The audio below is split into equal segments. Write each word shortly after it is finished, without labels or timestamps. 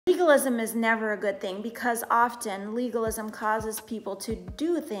Legalism is never a good thing because often legalism causes people to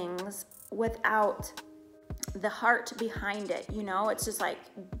do things without the heart behind it. You know, it's just like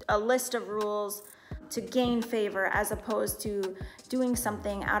a list of rules to gain favor as opposed to doing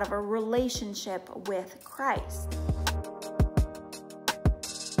something out of a relationship with Christ.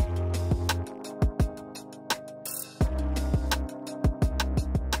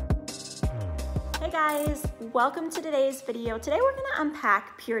 Hey guys, welcome to today's video. Today we're going to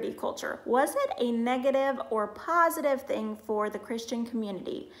unpack purity culture. Was it a negative or positive thing for the Christian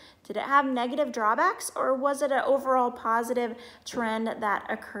community? Did it have negative drawbacks, or was it an overall positive trend that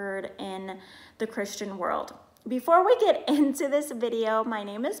occurred in the Christian world? Before we get into this video, my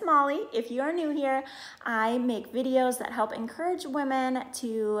name is Molly. If you are new here, I make videos that help encourage women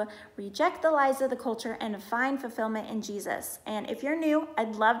to reject the lies of the culture and find fulfillment in Jesus. And if you're new,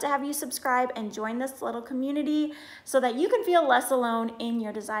 I'd love to have you subscribe and join this little community so that you can feel less alone in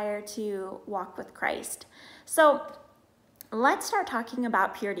your desire to walk with Christ. So let's start talking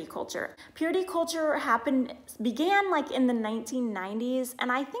about purity culture. Purity culture began like in the 1990s, and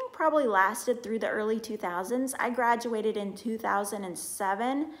I think probably lasted through the early 2000s. I graduated in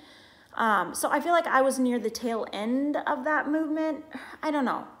 2007. So I feel like I was near the tail end of that movement. I don't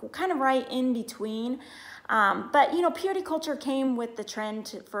know, kind of right in between. But you know, purity culture came with the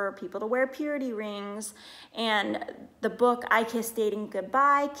trend for people to wear purity rings, and the book I Kissed Dating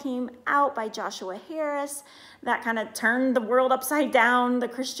Goodbye came out by Joshua Harris. That kind of turned the world upside down, the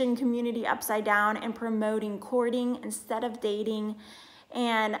Christian community upside down, and promoting courting instead of dating.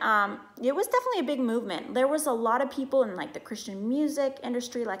 And it was definitely a big movement. There was a lot of people in like the Christian music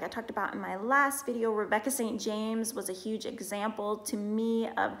industry, like I talked about in my last video. Rebecca St. James was a huge example to me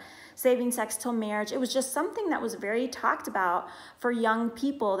of saving sex till marriage. It was just something that was very talked about for young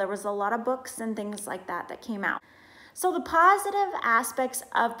people. There was a lot of books and things like that that came out. So the positive aspects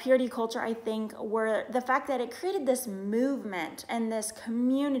of purity culture, I think, were the fact that it created this movement and this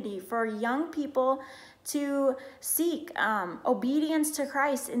community for young people to seek obedience to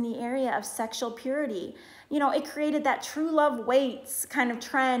Christ in the area of sexual purity. You know, it created that true love waits kind of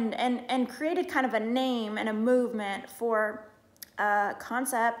trend and created kind of a name and a movement for a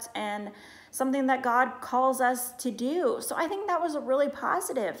concept and something that God calls us to do. So I think that was a really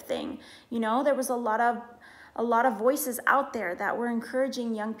positive thing. You know, there was a lot of voices out there that were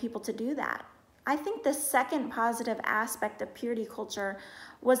encouraging young people to do that. I think the second positive aspect of purity culture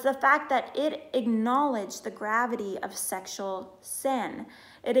was the fact that it acknowledged the gravity of sexual sin.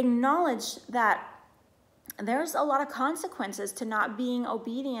 It acknowledged that there's a lot of consequences to not being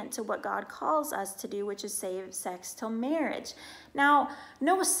obedient to what God calls us to do, which is save sex till marriage. Now,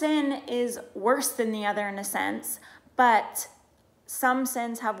 no sin is worse than the other in a sense, but some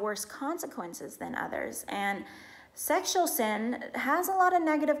sins have worse consequences than others. And sexual sin has a lot of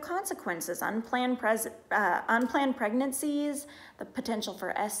negative consequences, unplanned pregnancies, the potential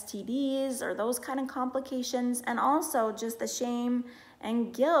for STDs or those kind of complications, and also just the shame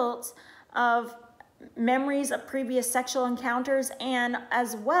and guilt of memories of previous sexual encounters, and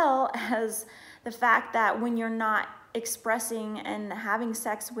as well as the fact that when you're not expressing and having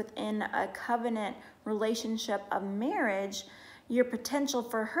sex within a covenant relationship of marriage, your potential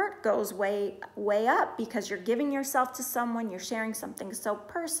for hurt goes way up because you're giving yourself to someone, you're sharing something so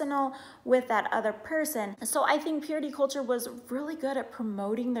personal with that other person. So I think purity culture was really good at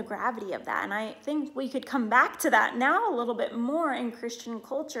promoting the gravity of that. And I think we could come back to that now a little bit more in Christian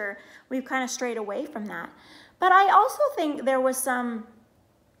culture. We've kind of strayed away from that. But I also think there was some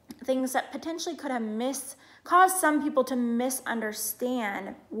things that potentially could have caused some people to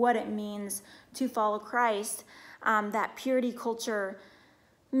misunderstand what it means to follow Christ. That purity culture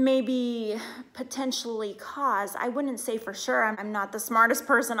maybe potentially caused. I wouldn't say for sure, I'm not the smartest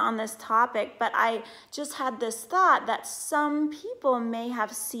person on this topic, but I just had this thought that some people may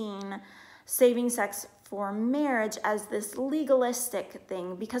have seen saving sex for marriage as this legalistic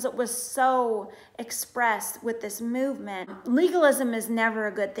thing because it was so expressed with this movement. Legalism is never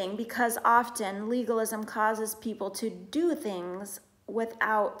a good thing because often legalism causes people to do things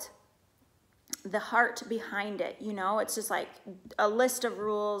without the heart behind it. You know, it's just like a list of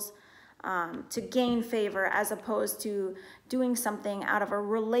rules to gain favor as opposed to doing something out of a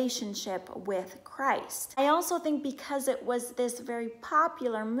relationship with Christ. I also think because it was this very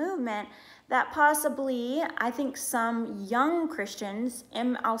popular movement that possibly, I think some young Christians,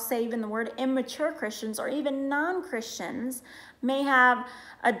 and I'll say even the word immature Christians or even non-Christians, may have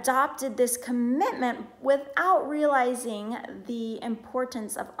adopted this commitment without realizing the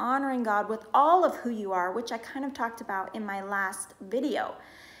importance of honoring God with all of who you are, which I kind of talked about in my last video.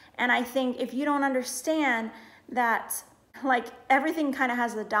 And I think if you don't understand that like everything kind of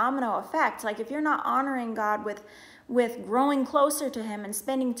has a domino effect. Like if you're not honoring God with growing closer to him and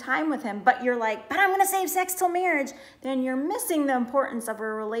spending time with him, but you're like, but I'm going to save sex till marriage, then you're missing the importance of a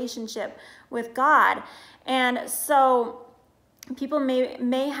relationship with God. And so people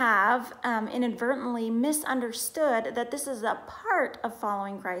may have inadvertently misunderstood that this is a part of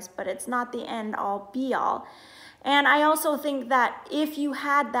following Christ, but it's not the end all be all. And I also think that if you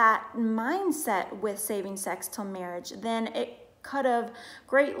had that mindset with saving sex till marriage, then it could have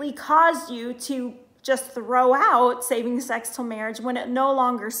greatly caused you to just throw out saving sex till marriage when it no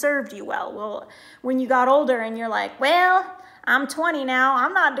longer served you well. Well, when you got older and you're like, well, I'm 20 now,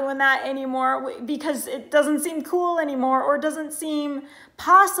 I'm not doing that anymore because it doesn't seem cool anymore or doesn't seem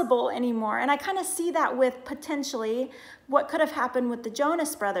possible anymore. And I kind of see that with potentially what could have happened with the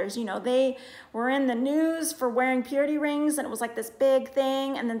Jonas Brothers. You know, they were in the news for wearing purity rings and it was like this big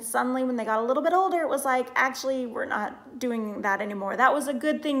thing. And then suddenly when they got a little bit older, it was like, actually, we're not doing that anymore. That was a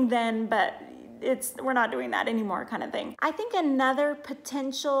good thing then, but we're not doing that anymore kind of thing. I think another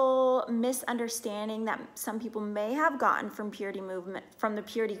potential misunderstanding that some people may have gotten from purity movement, from the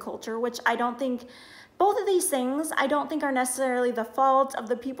purity culture, which I don't think, both of these things, I don't think are necessarily the fault of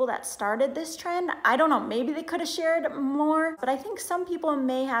the people that started this trend. I don't know, maybe they could have shared more, but I think some people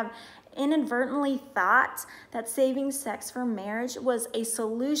may have inadvertently thought that saving sex for marriage was a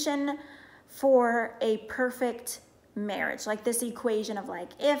solution for a perfect marriage, like this equation of like,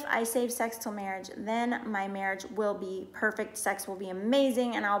 if I save sex till marriage, then my marriage will be perfect, sex will be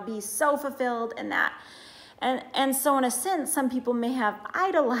amazing, and I'll be so fulfilled in that. And so in a sense, some people may have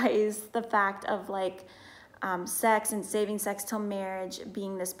idolized the fact of like sex and saving sex till marriage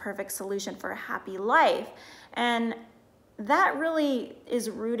being this perfect solution for a happy life. And that really is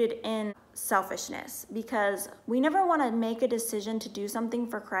rooted in selfishness, because we never want to make a decision to do something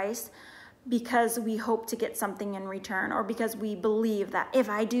for Christ because we hope to get something in return, or because we believe that if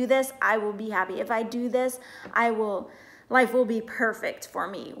I do this, I will be happy. If I do this, life will be perfect for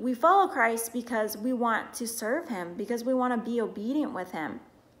me. We follow Christ because we want to serve him, because we want to be obedient with him.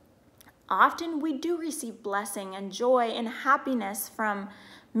 Often we do receive blessing and joy and happiness from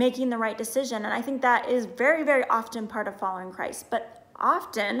making the right decision. And I think that is very, very often part of following Christ. But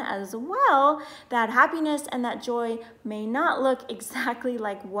often as well, that happiness and that joy may not look exactly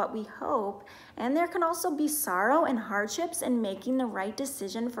like what we hope. And there can also be sorrow and hardships in making the right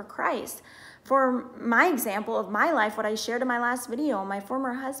decision for Christ. For my example of my life, what I shared in my last video, my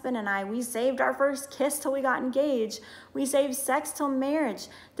former husband and I, we saved our first kiss till we got engaged. We saved sex till marriage.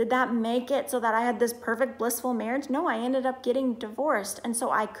 Did that make it so that I had this perfect, blissful marriage? No, I ended up getting divorced. And so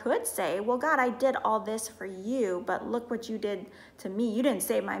I could say, well, God, I did all this for you, but look what you did to me. You didn't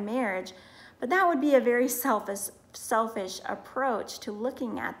save my marriage. But that would be a very selfish approach to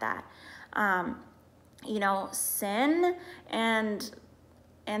looking at that. You know, sin and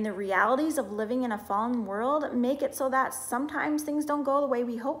the realities of living in a fallen world make it so that sometimes things don't go the way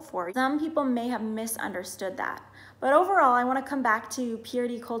we hope for. Some people may have misunderstood that. But overall, I want to come back to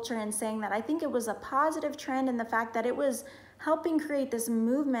purity culture and saying that I think it was a positive trend in the fact that it was helping create this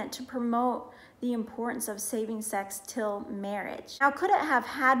movement to promote the importance of saving sex till marriage. Now, could it have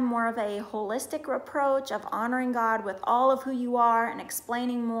had more of a holistic approach of honoring God with all of who you are and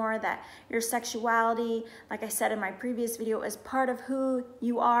explaining more that your sexuality, like I said in my previous video, is part of who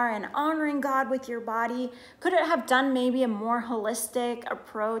you are, and honoring God with your body? Could it have done maybe a more holistic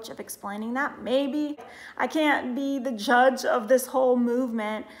approach of explaining that? Maybe. I can't be the judge of this whole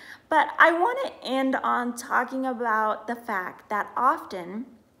movement, but I want to end on talking about the fact that often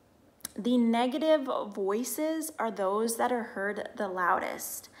the negative voices are those that are heard the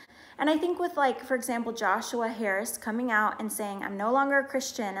loudest. And I think with, like, for example, Joshua Harris coming out and saying, I'm no longer a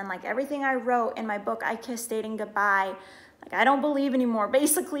Christian, and like everything I wrote in my book, I Kissed Dating Goodbye, like I don't believe anymore.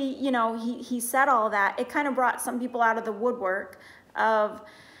 Basically, you know, he said all that. It kind of brought some people out of the woodwork of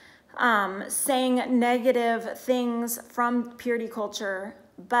saying negative things from purity culture.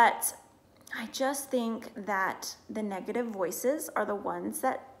 But I just think that the negative voices are the ones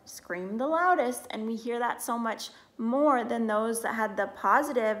that scream the loudest, and we hear that so much more than those that had the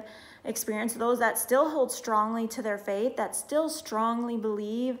positive experience, those that still hold strongly to their faith, that still strongly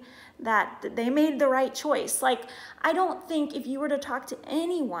believe that they made the right choice. Like, I don't think if you were to talk to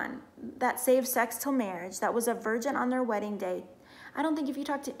anyone that saved sex till marriage, that was a virgin on their wedding day, I don't think if you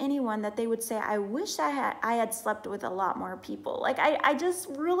talk to anyone that they would say, I wish I had slept with a lot more people. Like, I just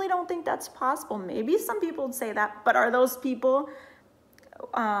really don't think that's possible. Maybe some people would say that, but are those people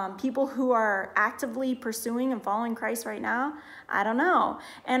people who are actively pursuing and following Christ right now? I don't know.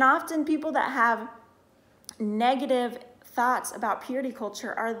 And often people that have negative thoughts about purity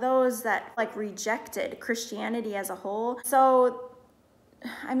culture are those that like rejected Christianity as a whole. So,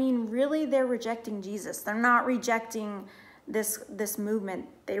 I mean, really, they're rejecting Jesus. They're not rejecting this movement.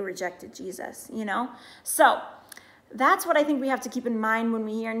 They rejected Jesus, you know? So that's what I think we have to keep in mind when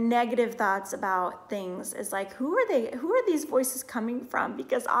we hear negative thoughts about things, is like, who are these voices coming from?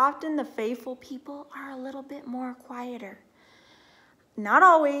 Because often the faithful people are a little bit more quieter. Not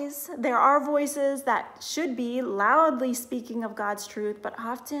always. There are voices that should be loudly speaking of God's truth, but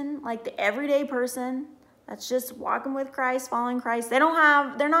often, like the everyday person that's just walking with Christ, following Christ, they're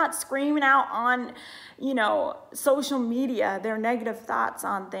not screaming out on, you know, social media their negative thoughts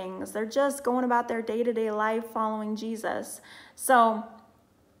on things. They're just going about their day-to-day life following Jesus. So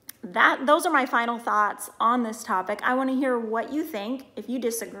those are my final thoughts on this topic. I want to hear what you think. If you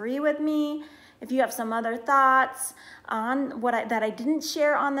disagree with me, if you have some other thoughts on that I didn't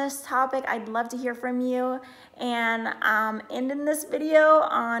share on this topic, I'd love to hear from you. And ending this video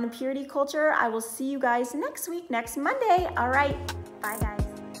on purity culture. I will see you guys next week, next Monday. All right, bye guys.